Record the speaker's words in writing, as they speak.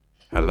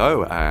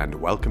Hello and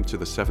welcome to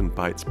the 7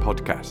 Bytes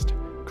podcast,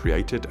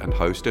 created and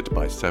hosted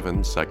by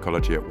 7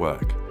 Psychology at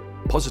Work.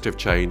 Positive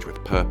change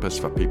with purpose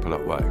for people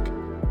at work.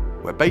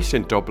 We're based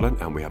in Dublin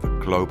and we have a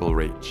global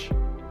reach.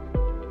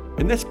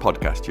 In this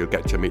podcast, you'll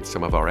get to meet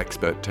some of our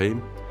expert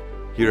team,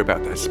 hear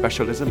about their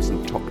specialisms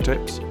and top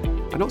tips,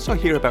 and also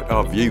hear about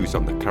our views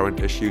on the current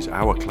issues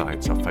our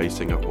clients are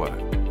facing at work.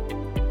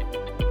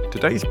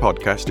 Today's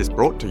podcast is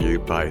brought to you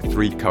by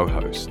 3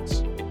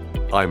 co-hosts.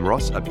 I'm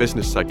Ross, a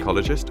business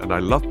psychologist, and I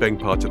love being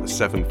part of the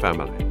 7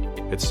 family.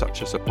 It's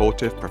such a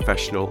supportive,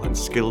 professional and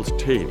skilled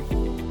team,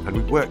 and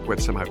we work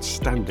with some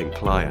outstanding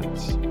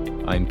clients.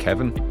 I'm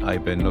Kevin.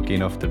 I've been lucky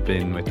enough to have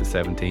been with the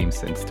 7 team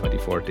since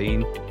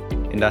 2014.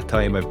 In that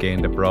time, I've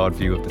gained a broad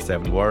view of the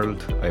 7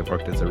 world. I've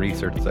worked as a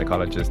research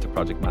psychologist, a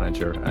project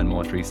manager, and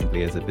most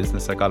recently as a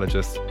business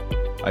psychologist.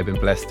 I've been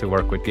blessed to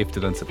work with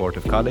gifted and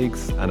supportive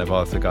colleagues, and I've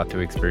also got to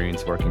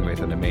experience working with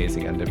an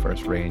amazing and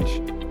diverse range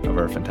of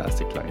our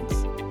fantastic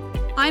clients.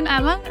 I'm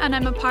Emma and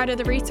I'm a part of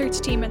the research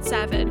team at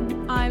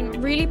 7. I'm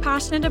really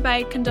passionate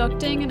about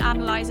conducting and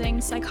analysing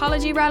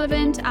psychology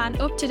relevant and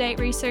up-to-date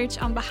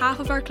research on behalf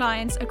of our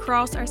clients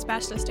across our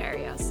specialist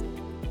areas.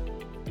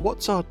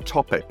 What's our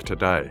topic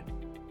today?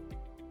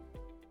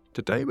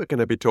 Today we're going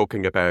to be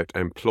talking about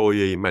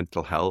employee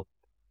mental health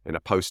in a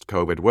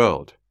post-COVID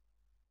world.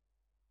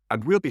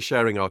 And we'll be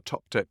sharing our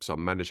top tips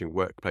on managing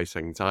workplace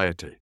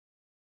anxiety.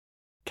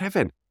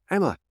 Kevin,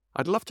 Emma,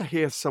 I'd love to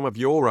hear some of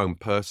your own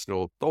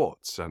personal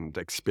thoughts and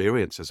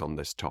experiences on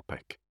this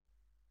topic.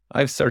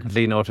 I've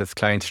certainly noticed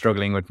clients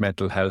struggling with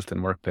mental health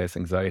and workplace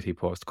anxiety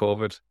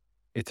post-COVID.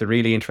 It's a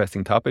really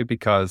interesting topic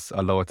because,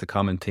 although it's a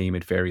common theme,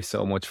 it varies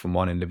so much from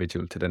one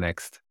individual to the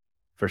next.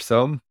 For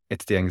some,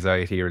 it's the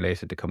anxiety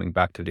related to coming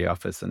back to the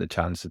office and the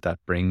challenge that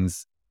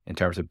brings in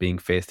terms of being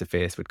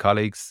face-to-face with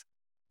colleagues.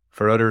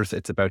 For others,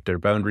 it's about their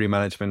boundary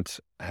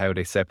management, how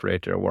they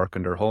separate their work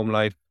and their home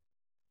life.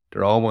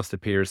 There almost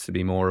appears to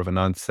be more of an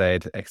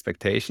unsaid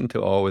expectation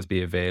to always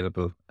be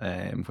available,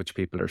 which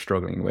people are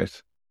struggling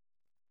with.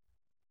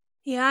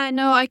 Yeah,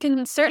 no, I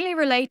can certainly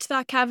relate to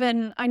that,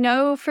 Kevin. I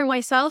know for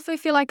myself, I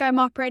feel like I'm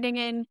operating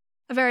in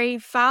a very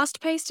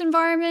fast-paced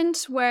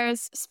environment,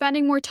 whereas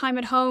spending more time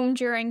at home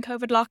during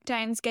COVID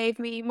lockdowns gave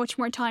me much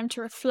more time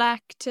to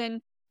reflect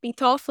and be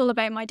thoughtful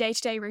about my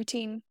day-to-day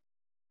routine.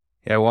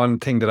 Yeah, one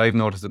thing that I've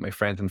noticed with my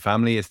friends and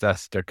family is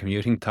that their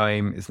commuting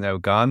time is now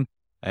gone.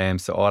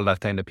 So all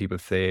that time that people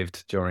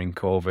saved during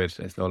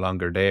COVID is no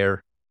longer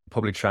there.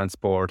 Public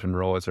transport and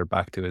roads are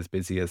back to as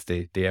busy as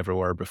they ever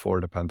were before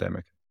the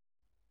pandemic.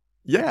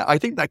 Yeah, I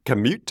think that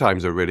commute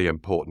time's a really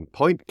important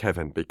point,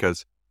 Kevin,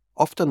 because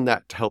often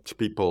that helps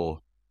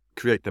people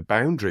create the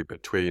boundary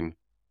between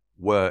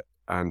work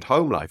and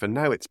home life. And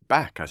now it's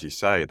back, as you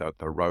say, that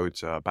the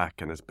roads are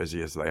back and as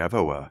busy as they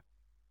ever were.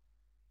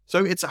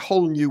 So it's a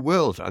whole new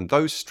world, and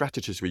those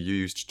strategies we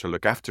used to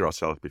look after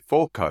ourselves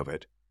before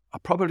COVID are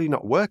probably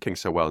not working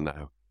so well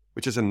now,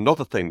 which is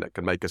another thing that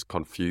can make us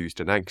confused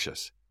and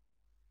anxious.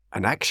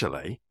 And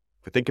actually,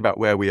 if we think about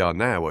where we are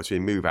now as we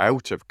move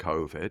out of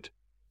COVID,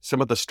 some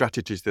of the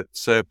strategies that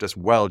served us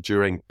well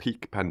during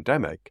peak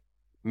pandemic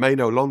may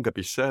no longer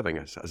be serving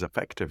us as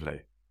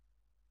effectively.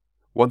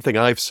 One thing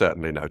I've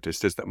certainly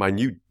noticed is that my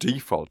new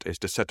default is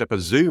to set up a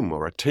Zoom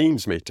or a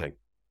Teams meeting.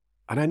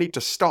 And I need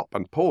to stop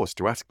and pause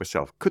to ask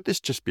myself, could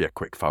this just be a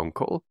quick phone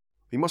call?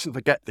 We mustn't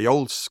forget the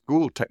old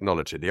school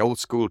technology, the old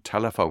school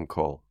telephone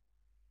call.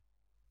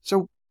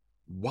 So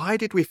why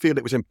did we feel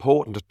it was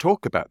important to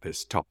talk about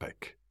this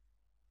topic?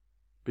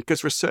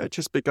 Because research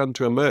has begun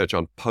to emerge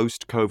on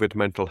post-COVID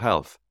mental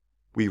health.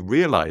 We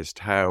realised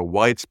how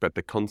widespread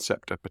the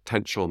concept of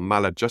potential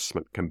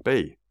maladjustment can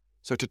be.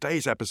 So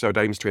today's episode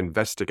aims to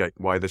investigate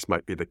why this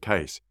might be the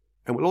case,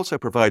 and will also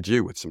provide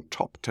you with some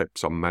top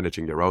tips on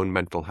managing your own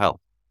mental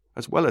health,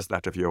 as well as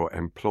that of your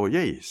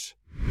employees.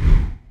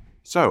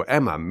 So,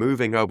 Emma,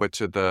 moving over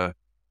to the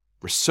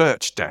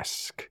research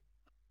desk,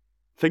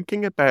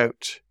 thinking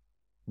about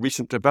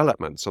recent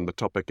developments on the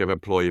topic of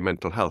employee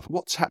mental health,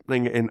 what's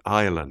happening in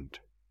Ireland?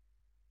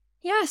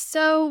 Yeah,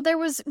 so there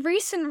was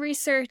recent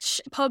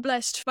research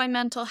published by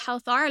Mental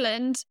Health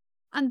Ireland,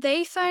 and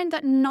they found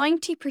that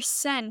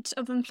 90%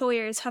 of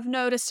employers have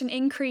noticed an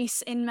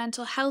increase in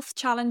mental health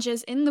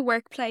challenges in the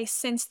workplace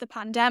since the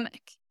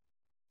pandemic.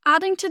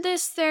 Adding to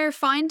this, their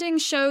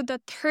findings showed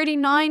that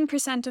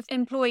 39% of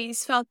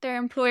employees felt their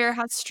employer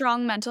had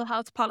strong mental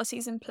health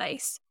policies in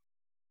place.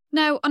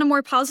 Now, on a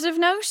more positive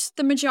note,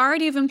 the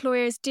majority of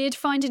employers did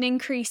find an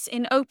increase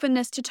in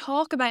openness to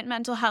talk about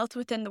mental health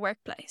within the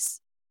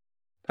workplace.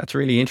 That's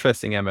really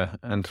interesting, Emma.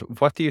 And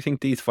what do you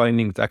think these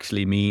findings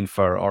actually mean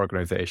for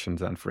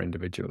organisations and for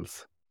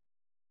individuals?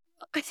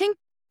 I think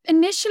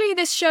initially,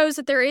 this shows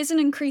that there is an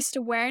increased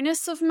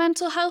awareness of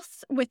mental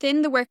health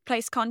within the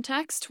workplace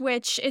context,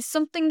 which is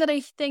something that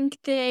I think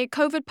the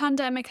COVID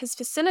pandemic has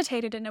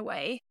facilitated in a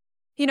way.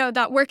 You know,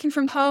 that working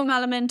from home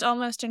element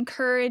almost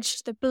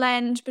encouraged the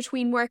blend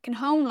between work and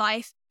home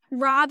life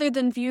rather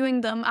than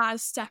viewing them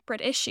as separate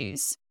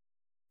issues.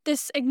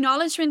 This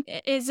acknowledgement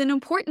is an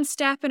important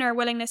step in our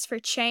willingness for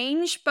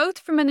change, both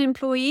from an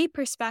employee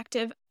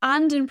perspective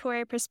and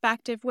employer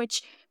perspective,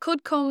 which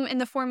could come in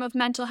the form of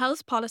mental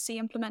health policy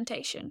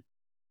implementation.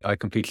 I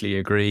completely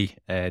agree.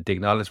 The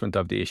acknowledgement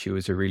of the issue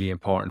is a really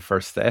important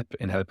first step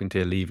in helping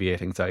to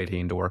alleviate anxiety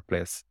in the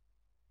workplace.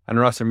 And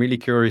Ross, I'm really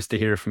curious to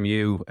hear from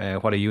you.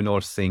 What are you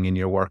noticing in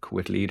your work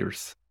with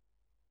leaders?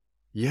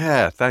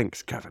 Yeah,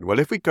 thanks, Kevin. Well,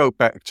 if we go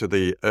back to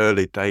the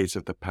early days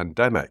of the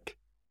pandemic,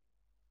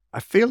 I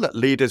feel that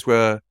leaders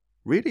were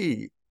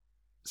really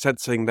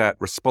sensing that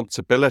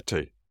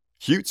responsibility,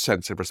 huge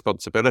sense of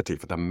responsibility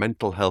for the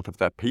mental health of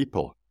their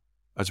people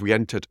as we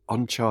entered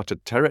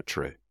uncharted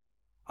territory.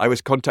 I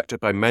was contacted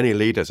by many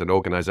leaders and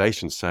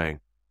organizations saying,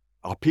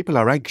 "Our people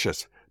are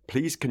anxious.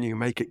 Please, can you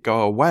make it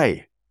go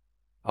away?"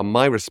 And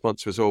my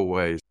response was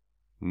always,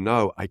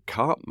 "No, I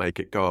can't make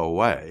it go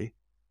away,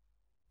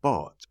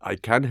 but I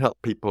can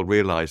help people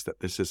realize that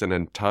this is an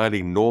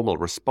entirely normal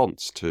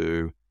response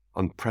to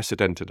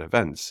unprecedented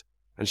events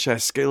and share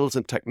skills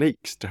and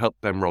techniques to help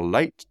them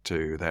relate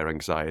to their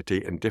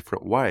anxiety in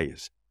different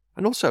ways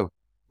and also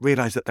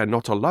realize that they're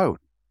not alone."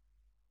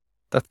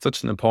 That's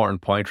such an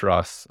important point,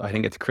 Ross. I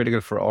think it's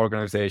critical for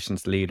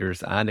organizations,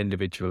 leaders, and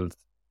individuals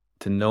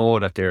to know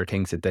that there are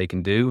things that they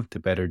can do to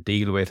better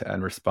deal with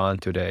and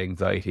respond to the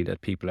anxiety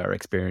that people are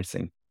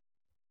experiencing.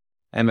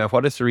 Emma,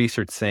 what is the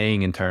research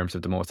saying in terms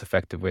of the most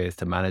effective ways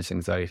to manage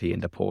anxiety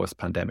in the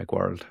post-pandemic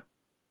world?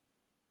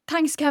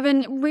 Thanks,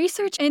 Kevin.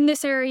 Research in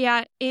this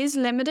area is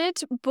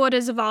limited, but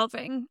is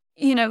evolving.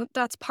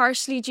 That's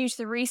partially due to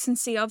the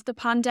recency of the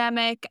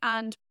pandemic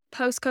and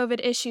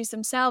post-COVID issues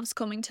themselves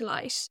coming to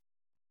light.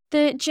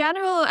 The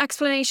general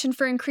explanation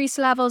for increased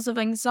levels of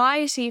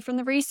anxiety from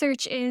the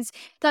research is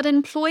that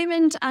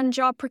employment and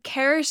job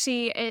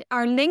precarity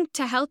are linked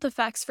to health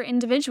effects for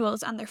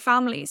individuals and their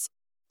families.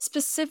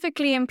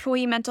 Specifically,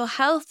 employee mental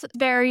health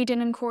varied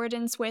in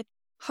accordance with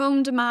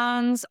home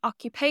demands,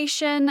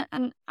 occupation,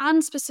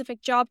 and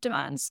specific job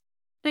demands.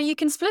 Now, you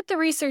can split the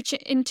research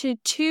into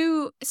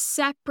two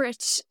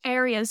separate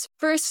areas.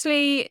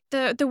 Firstly,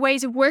 the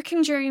ways of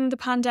working during the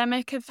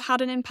pandemic have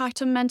had an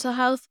impact on mental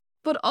health,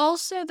 but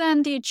also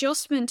then the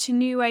adjustment to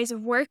new ways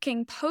of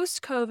working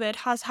post-COVID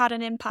has had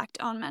an impact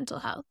on mental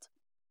health.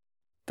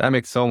 That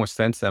makes so much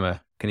sense,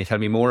 Emma. Can you tell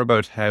me more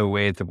about how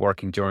ways of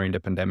working during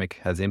the pandemic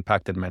has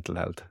impacted mental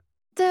health?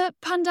 The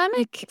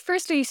pandemic,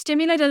 firstly,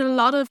 stimulated a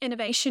lot of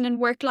innovation and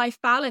work-life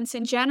balance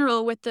in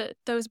general with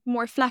those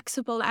more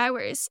flexible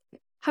hours.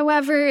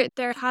 However,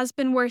 there has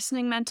been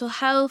worsening mental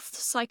health,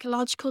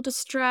 psychological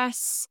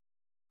distress,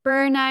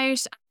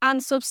 burnout,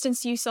 and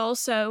substance use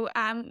also,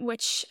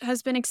 which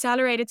has been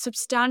accelerated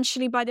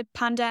substantially by the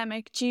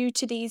pandemic due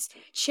to these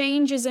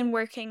changes in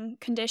working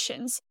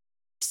conditions,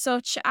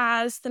 such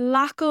as the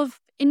lack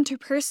of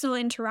interpersonal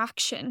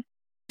interaction.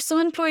 Some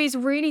employees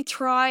really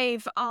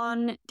thrive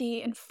on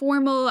the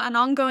informal and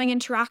ongoing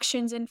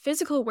interactions in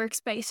physical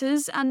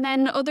workspaces, and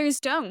then others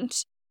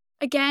don't.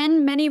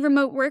 Again, many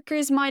remote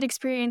workers might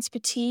experience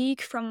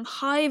fatigue from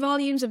high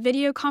volumes of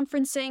video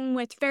conferencing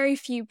with very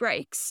few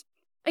breaks.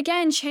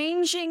 Again,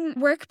 changing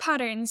work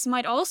patterns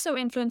might also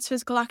influence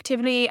physical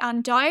activity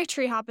and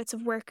dietary habits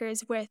of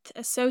workers with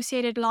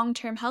associated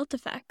long-term health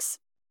effects.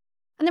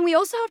 And then we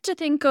also have to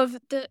think of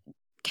the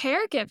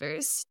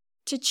caregivers.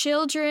 To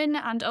children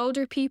and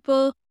older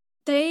people,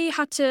 they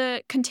had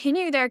to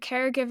continue their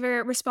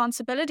caregiver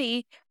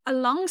responsibility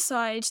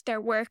alongside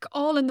their work,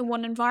 all in the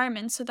one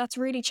environment. So that's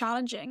really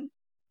challenging.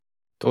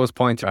 Those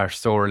points are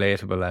so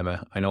relatable,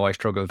 Emma. I know I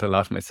struggled a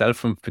lot myself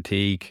from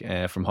fatigue,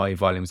 from high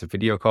volumes of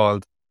video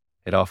calls.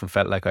 It often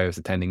felt like I was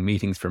attending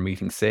meetings for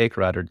meeting's sake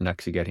rather than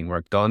actually getting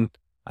work done.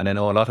 And I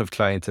know a lot of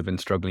clients have been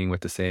struggling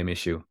with the same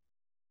issue.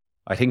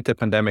 I think the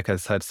pandemic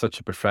has had such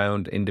a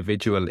profound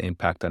individual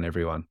impact on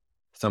everyone.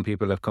 Some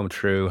people have come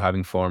through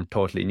having formed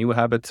totally new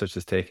habits, such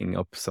as taking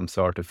up some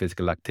sort of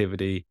physical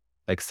activity,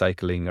 like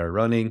cycling or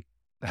running.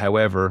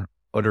 However,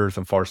 others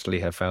unfortunately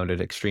have found it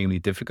extremely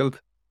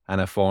difficult and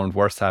have formed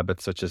worse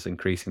habits, such as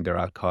increasing their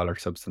alcohol or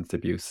substance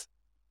abuse.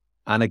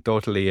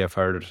 Anecdotally, I've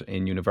heard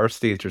in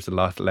universities there's a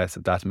lot less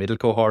of that middle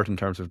cohort in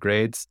terms of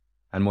grades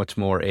and much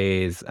more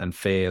A's and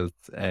fails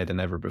than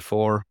ever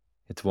before.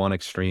 It's one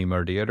extreme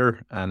or the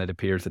other, and it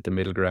appears that the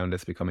middle ground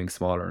is becoming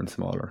smaller and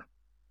smaller.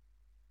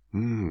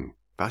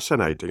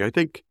 Fascinating. I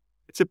think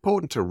it's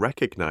important to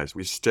recognize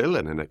we're still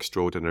in an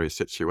extraordinary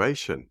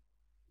situation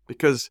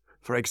because,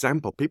 for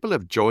example, people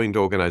have joined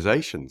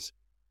organizations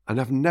and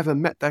have never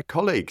met their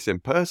colleagues in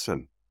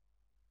person.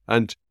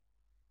 And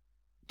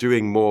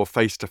doing more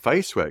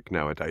face-to-face work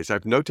nowadays,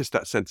 I've noticed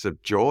that sense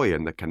of joy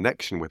and the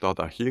connection with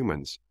other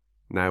humans.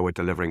 Now we're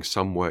delivering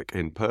some work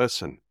in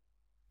person.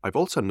 I've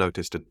also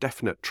noticed a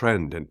definite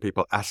trend in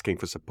people asking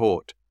for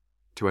support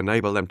to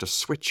enable them to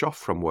switch off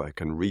from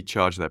work and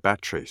recharge their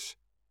batteries.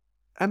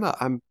 Emma,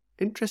 I'm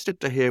interested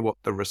to hear what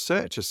the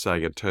research is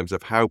saying in terms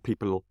of how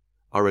people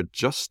are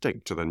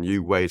adjusting to the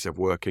new ways of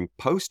working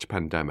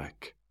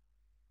post-pandemic.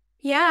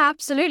 Yeah,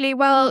 absolutely.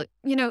 Well,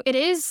 it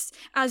is,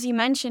 as you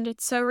mentioned,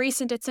 it's so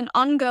recent, it's an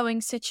ongoing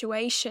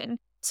situation.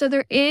 So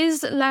there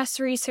is less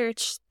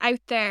research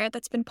out there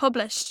that's been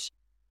published.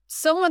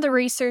 Some of the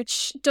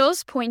research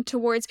does point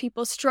towards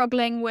people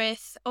struggling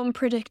with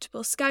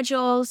unpredictable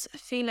schedules,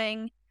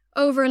 feeling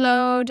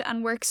overload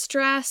and work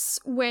stress,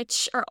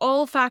 which are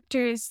all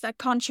factors that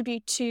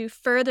contribute to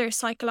further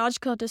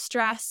psychological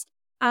distress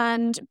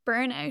and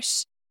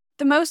burnout.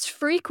 The most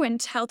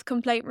frequent health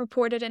complaint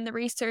reported in the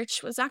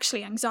research was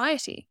actually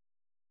anxiety.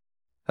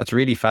 That's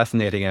really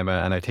fascinating,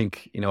 Emma. And I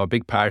think, a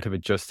big part of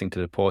adjusting to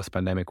the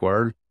post-pandemic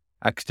world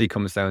actually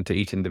comes down to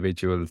each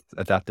individual's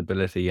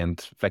adaptability and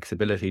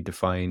flexibility to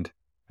find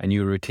a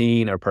new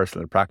routine or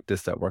personal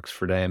practice that works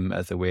for them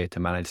as a way to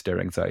manage their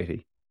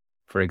anxiety.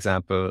 For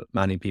example,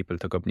 many people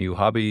took up new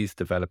hobbies,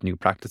 developed new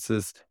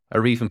practices,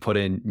 or even put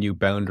in new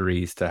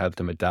boundaries to help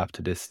them adapt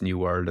to this new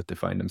world that they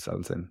find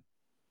themselves in.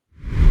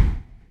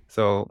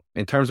 So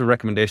in terms of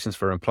recommendations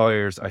for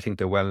employers, I think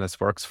the Wellness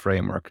Works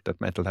framework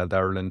that Mental Health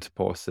Ireland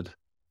posted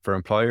for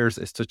employers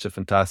is such a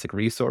fantastic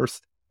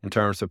resource in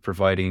terms of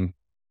providing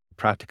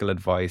practical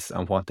advice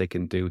on what they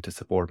can do to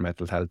support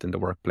mental health in the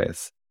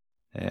workplace.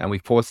 And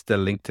we've posted a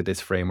link to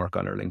this framework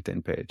on our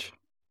LinkedIn page.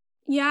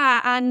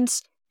 Yeah, and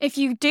if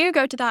you do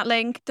go to that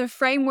link, the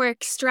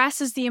framework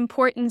stresses the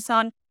importance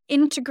on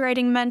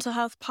integrating mental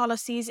health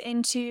policies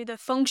into the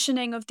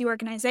functioning of the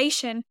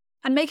organisation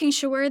and making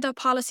sure that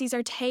policies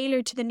are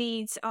tailored to the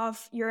needs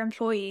of your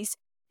employees.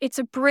 It's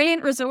a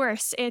brilliant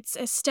resource. It's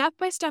a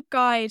step-by-step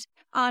guide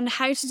on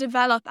how to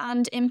develop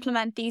and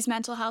implement these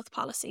mental health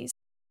policies.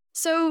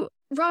 So,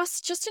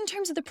 Ross, just in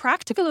terms of the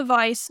practical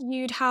advice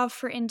you'd have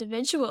for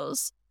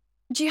individuals,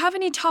 do you have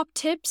any top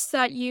tips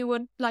that you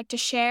would like to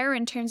share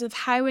in terms of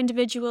how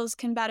individuals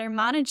can better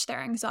manage their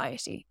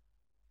anxiety?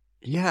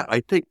 Yeah,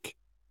 I think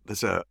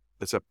there's a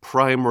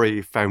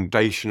primary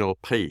foundational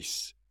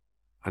piece.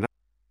 And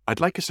I'd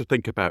like us to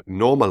think about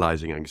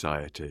normalizing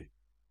anxiety.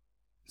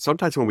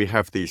 Sometimes when we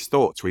have these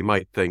thoughts, we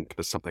might think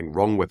there's something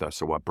wrong with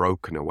us or we're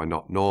broken or we're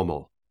not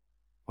normal.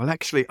 Well,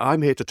 actually,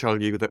 I'm here to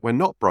tell you that we're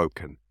not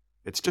broken.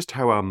 It's just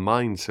how our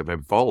minds have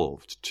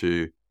evolved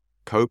to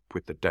cope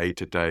with the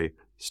day-to-day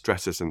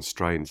stresses and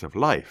strains of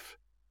life.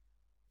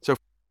 So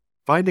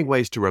finding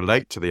ways to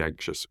relate to the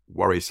anxious,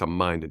 worrisome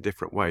mind in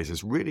different ways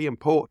is really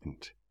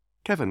important.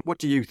 Kevin, what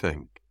do you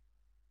think?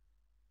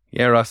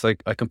 Yeah, Ross, I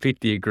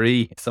completely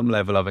agree. Some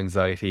level of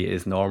anxiety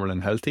is normal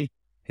and healthy.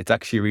 It's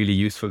actually really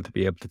useful to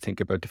be able to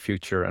think about the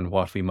future and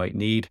what we might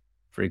need.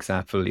 For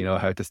example,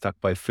 how to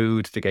stockpile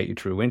food to get you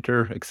through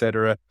winter,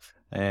 etc.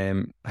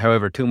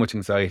 However, too much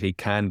anxiety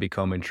can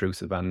become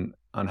intrusive and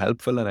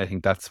unhelpful, and I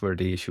think that's where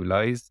the issue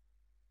lies.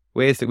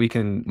 Ways that we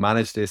can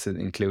manage this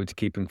include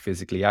keeping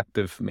physically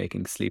active,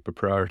 making sleep a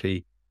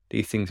priority.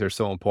 These things are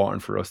so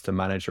important for us to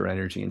manage our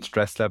energy and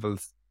stress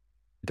levels.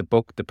 The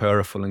book, The Power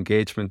of Full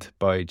Engagement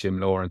by Jim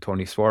Lohr and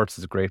Tony Schwartz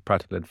is great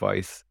practical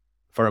advice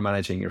for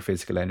managing your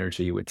physical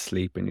energy with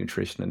sleep and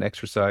nutrition and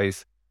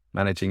exercise,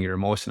 managing your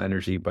emotional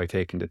energy by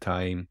taking the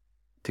time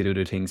to do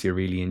the things you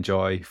really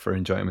enjoy for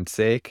enjoyment's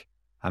sake,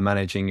 and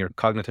managing your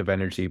cognitive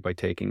energy by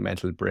taking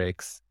mental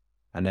breaks.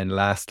 And then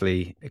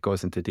lastly, it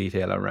goes into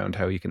detail around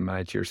how you can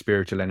manage your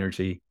spiritual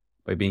energy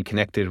by being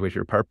connected with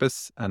your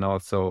purpose and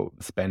also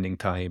spending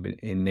time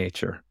in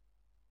nature.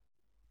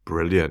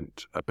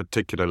 Brilliant. I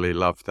particularly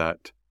love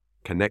that,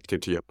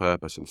 connecting to your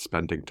purpose and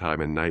spending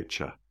time in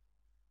nature.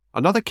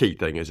 Another key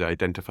thing is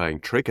identifying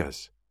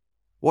triggers.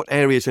 What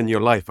areas in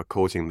your life are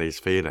causing these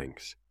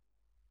feelings?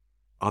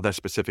 Are there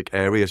specific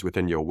areas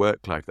within your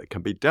work life that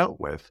can be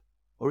dealt with?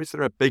 Or is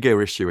there a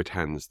bigger issue at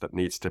hand that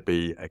needs to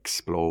be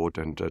explored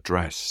and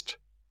addressed?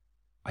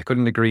 I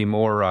couldn't agree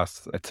more,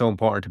 Ross. It's so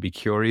important to be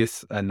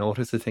curious and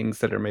notice the things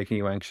that are making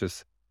you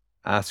anxious.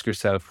 Ask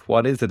yourself,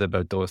 what is it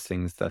about those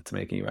things that's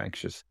making you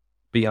anxious?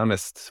 Be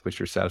honest with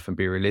yourself and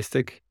be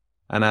realistic.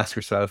 And ask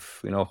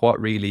yourself,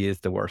 what really is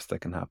the worst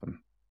that can happen?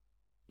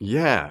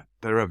 Yeah,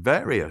 there are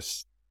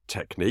various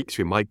techniques,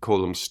 we might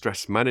call them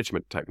stress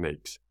management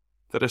techniques,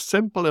 that are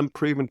simple and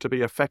proven to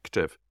be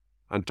effective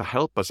and to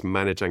help us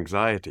manage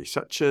anxiety,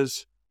 such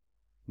as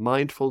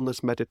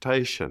mindfulness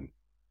meditation.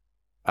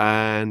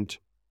 And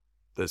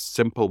there's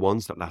simple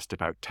ones that last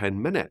about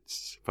 10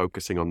 minutes,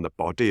 focusing on the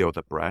body or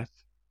the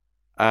breath.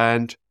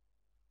 And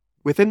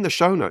within the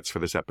show notes for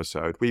this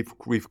episode,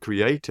 we've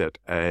created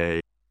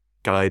a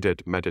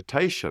guided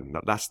meditation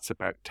that lasts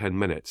about 10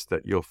 minutes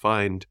that you'll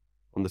find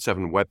on the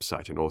Seven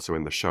website and also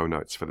in the show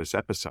notes for this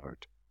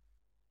episode.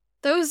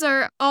 Those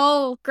are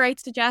all great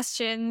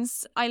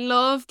suggestions. I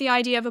love the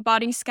idea of a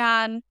body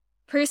scan.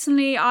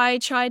 Personally, I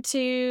try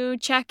to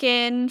check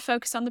in,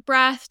 focus on the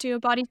breath, do a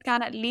body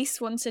scan at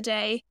least once a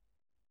day.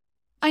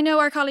 I know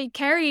our colleague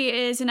Kerry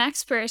is an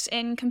expert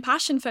in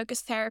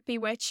compassion-focused therapy,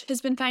 which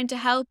has been found to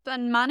help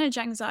and manage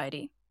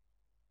anxiety.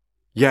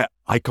 Yeah,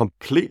 I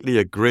completely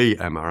agree,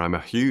 Emma. I'm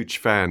a huge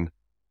fan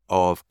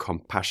of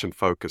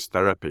compassion-focused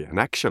therapy. And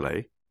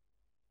actually,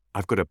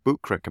 I've got a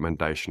book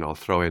recommendation I'll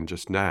throw in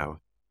just now.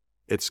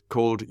 It's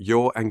called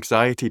Your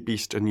Anxiety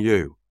Beast and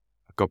You,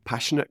 a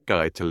compassionate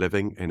guide to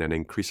living in an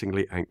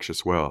increasingly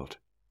anxious world.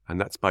 And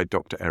that's by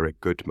Dr.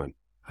 Eric Goodman.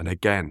 And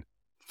again,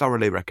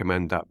 thoroughly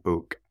recommend that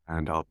book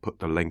and I'll put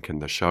the link in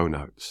the show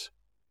notes.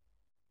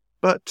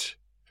 But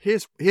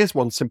here's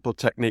one simple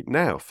technique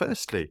now.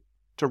 Firstly,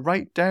 to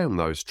write down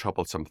those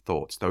troublesome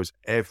thoughts, those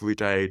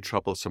everyday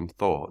troublesome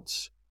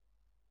thoughts.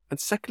 And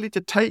secondly,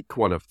 to take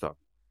one of them.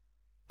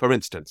 For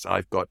instance,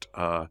 I've got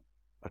a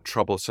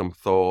troublesome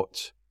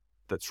thought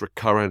that's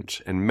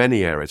recurrent in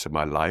many areas of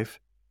my life,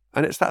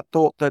 and it's that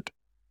thought that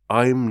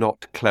I'm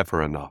not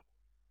clever enough.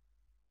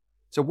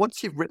 So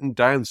once you've written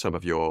down some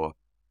of your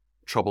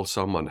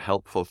troublesome,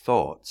 unhelpful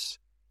thoughts,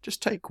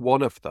 just take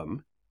one of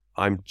them.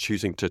 I'm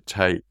choosing to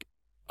take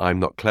I'm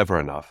not clever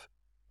enough,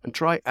 and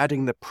try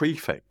adding the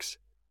prefix.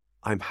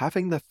 I'm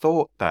having the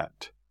thought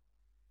that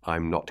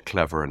I'm not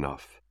clever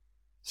enough.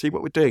 See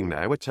what we're doing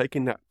now? We're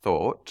taking that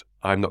thought,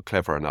 I'm not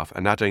clever enough,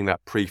 and adding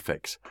that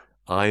prefix.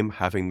 I'm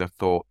having the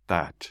thought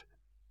that.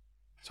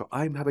 So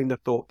I'm having the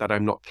thought that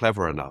I'm not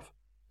clever enough.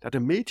 That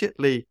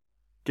immediately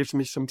gives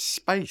me some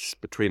space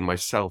between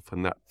myself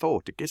and that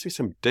thought. It gives me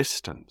some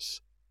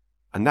distance.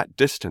 And that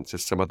distance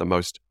is some of the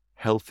most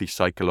healthy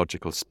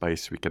psychological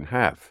space we can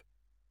have.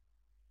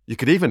 You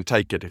could even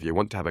take it, if you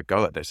want to have a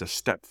go at this, a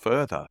step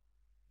further.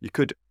 You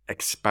could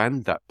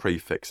expand that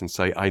prefix and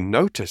say, I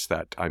notice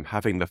that I'm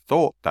having the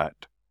thought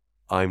that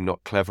I'm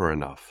not clever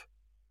enough.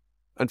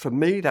 And for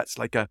me, that's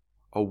like a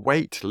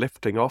weight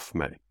lifting off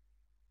me.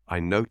 I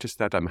notice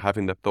that I'm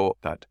having the thought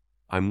that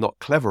I'm not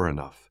clever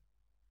enough.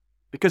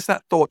 Because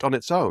that thought on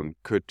its own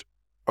could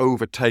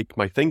overtake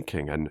my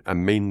thinking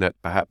and mean that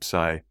perhaps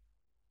I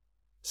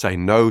say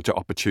no to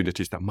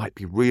opportunities that might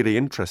be really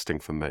interesting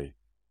for me.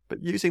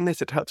 But using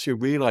this, it helps you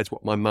realize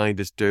what my mind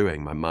is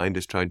doing. My mind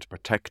is trying to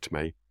protect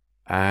me.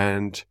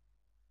 And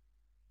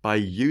by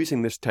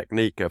using this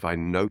technique of I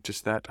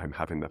notice that I'm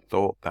having the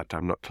thought that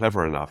I'm not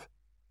clever enough,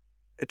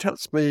 it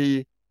helps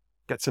me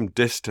get some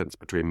distance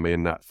between me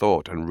and that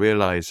thought and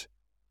realize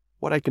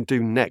what I can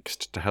do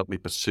next to help me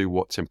pursue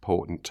what's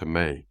important to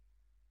me.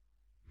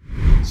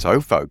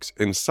 So, folks,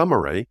 in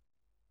summary,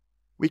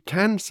 we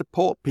can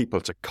support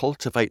people to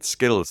cultivate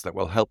skills that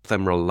will help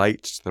them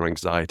relate to their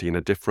anxiety in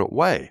a different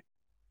way,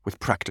 with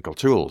practical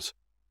tools,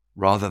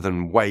 rather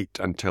than wait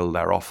until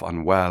they're off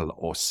unwell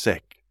or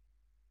sick.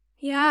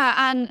 Yeah,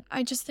 and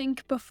I just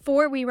think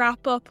before we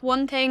wrap up,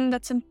 one thing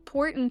that's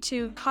important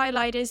to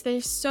highlight is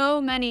there's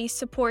so many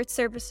support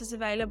services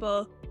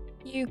available.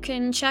 You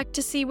can check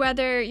to see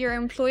whether your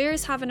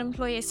employers have an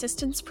employee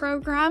assistance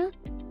program.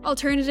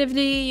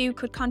 Alternatively, you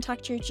could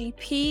contact your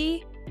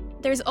GP.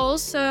 There's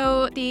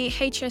also the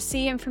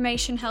HSE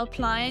information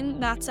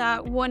helpline, that's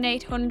at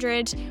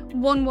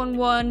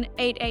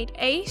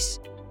 1-800-111-888,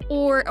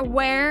 or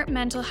Aware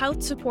mental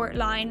health support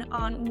line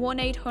on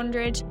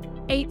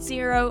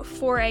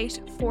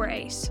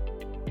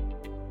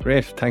 1-800-804848.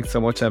 Great. Thanks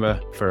so much, Emma,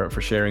 for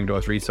sharing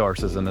those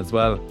resources. And as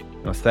well,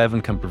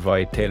 Seven can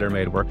provide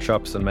tailor-made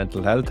workshops on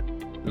mental health,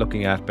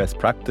 looking at best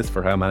practice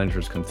for how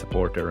managers can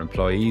support their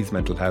employees'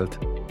 mental health,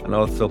 and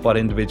also what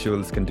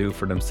individuals can do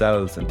for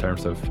themselves in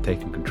terms of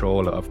taking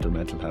control of their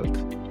mental health.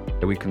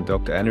 We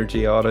conduct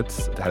energy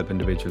audits to help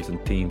individuals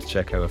and teams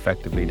check how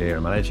effectively they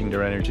are managing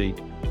their energy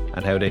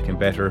and how they can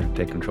better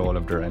take control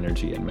of their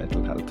energy and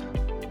mental health.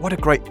 What a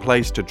great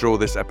place to draw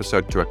this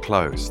episode to a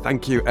close.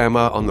 Thank you,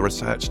 Emma, on the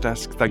research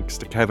desk. Thanks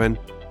to Kevin.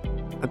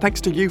 And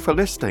thanks to you for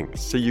listening.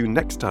 See you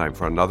next time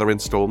for another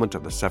installment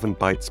of the 7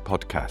 Bites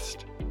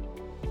podcast.